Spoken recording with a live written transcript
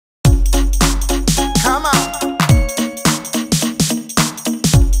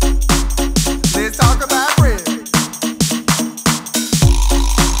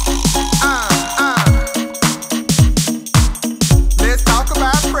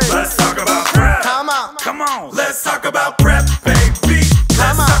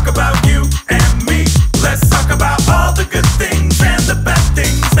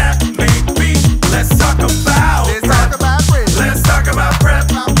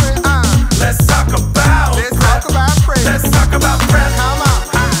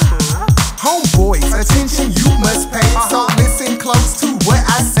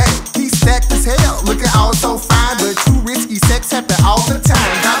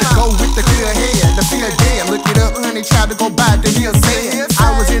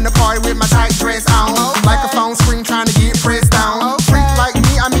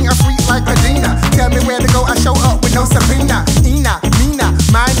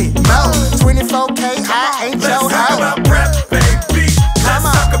Mo, 24K, I ain't your hoe. Let's talk about PrEP, baby. Let's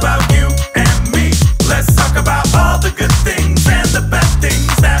talk about you and me. Let's talk about all the good things and the bad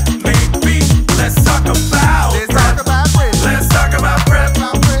things that may be. Let's talk about PrEP. Let's talk about PrEP.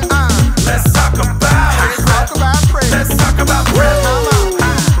 Let's talk about PrEP. Let's talk about PrEP.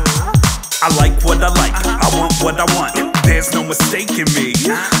 I like what I like, I want what I want. There's no mistake in me.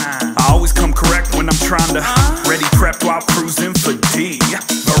 I always come correct when I'm trying to ready prepped while cruising for D.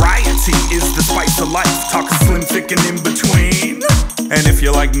 Variety is the spice of life. Talking slim, thick, and in between. And if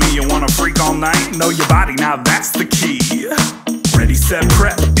you're like me, you wanna freak all night, know your body, now that's the key. Ready, set,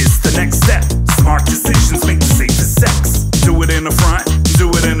 prep is the next step. Smart decisions make the safest sex. Do it in the front, do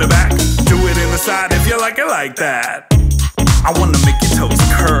it in the back, do it in the side if you like it like that. I wanna make your toes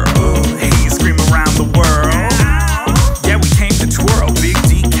curl. Hey, scream around the world. Yeah, we came to twirl. Big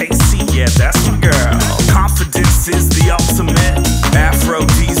D, KC, yeah, that's my girl. Confidence is the ultimate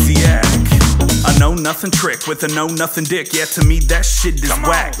aphrodisiac. A know-nothing trick with a know-nothing dick. Yeah, to me that shit is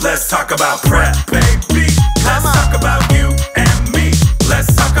whack. Let's talk about PrEP, baby. Let's talk about you and me.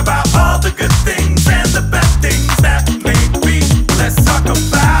 Let's talk about all the good things and the bad things that may be. Let's talk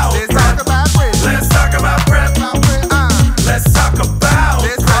about PrEP. Let's talk about PrEP. Let's talk about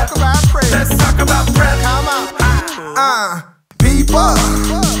PrEP. Let's talk about PrEP. People,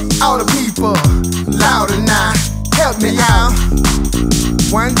 all the people, louder now, help me out.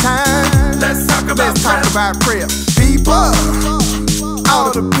 One time, let's talk about PrEP. People,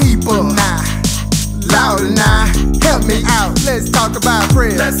 all the people now, louder now, help me out. Let's talk about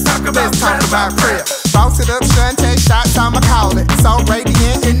PrEP. Let's talk about PrEP. Boss it up, Shantae, shots, I'ma call it. So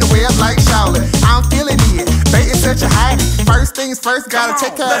radiant in the web like Charlotte. I'm feeling it, bait is such a high. First things first, gotta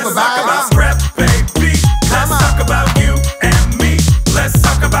take care of my body. Let's talk about PrEP, baby. Let's talk about you and me. Let's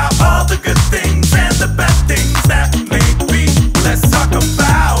talk about all the good things and the bad things that may